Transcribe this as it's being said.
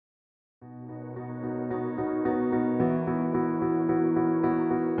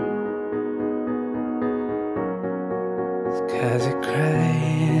'Cause you're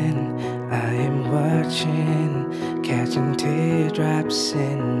crying, I am watching, catching teardrops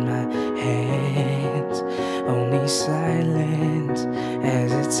in my hands. Only silence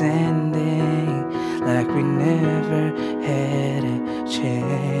as it's ending, like we never had a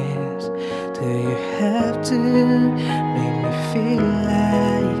chance. Do you have to make me feel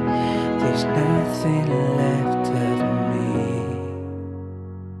like there's nothing left of me?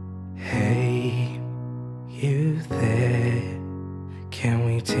 Hey, you there? Can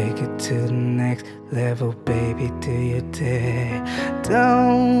we take it to the next level, baby? Do you dare?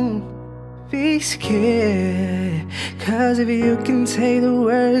 Don't be scared, 'cause if you can say the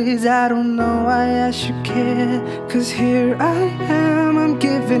words, I don't know why I should care. 'Cause here I am, I'm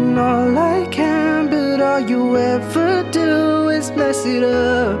giving all I can, but all you ever do is mess it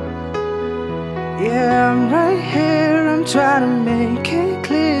up. Yeah, I'm right here, I'm trying to make it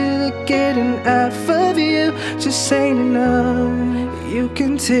clear that getting off of you just ain't enough. You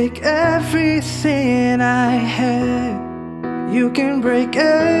can take everything I have, you can break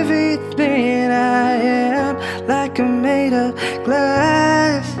everything I am, like I'm made of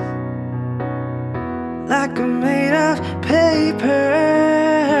glass, like I'm made of paper.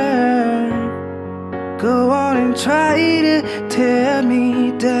 Go on and try to tear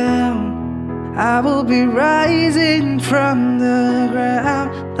me down, I will be rising from the ground,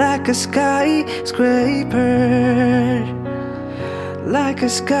 like a skyscraper, like a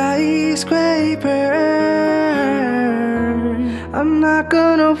skyscraper. I'm not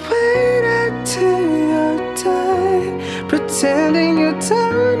gonna wait until you're done pretending you're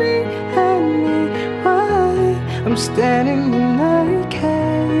turning any why. I'm standing naked,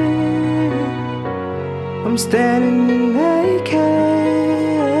 I'm standing naked.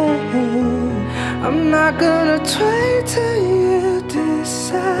 I'm not gonna try till you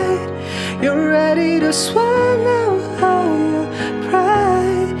decide you're ready to swallow all your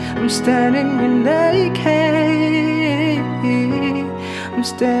pride. I'm standing naked, I'm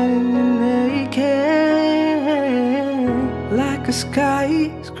standing naked, like a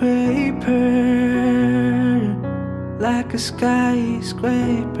skyscraper, like a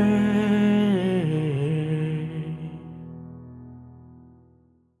skyscraper.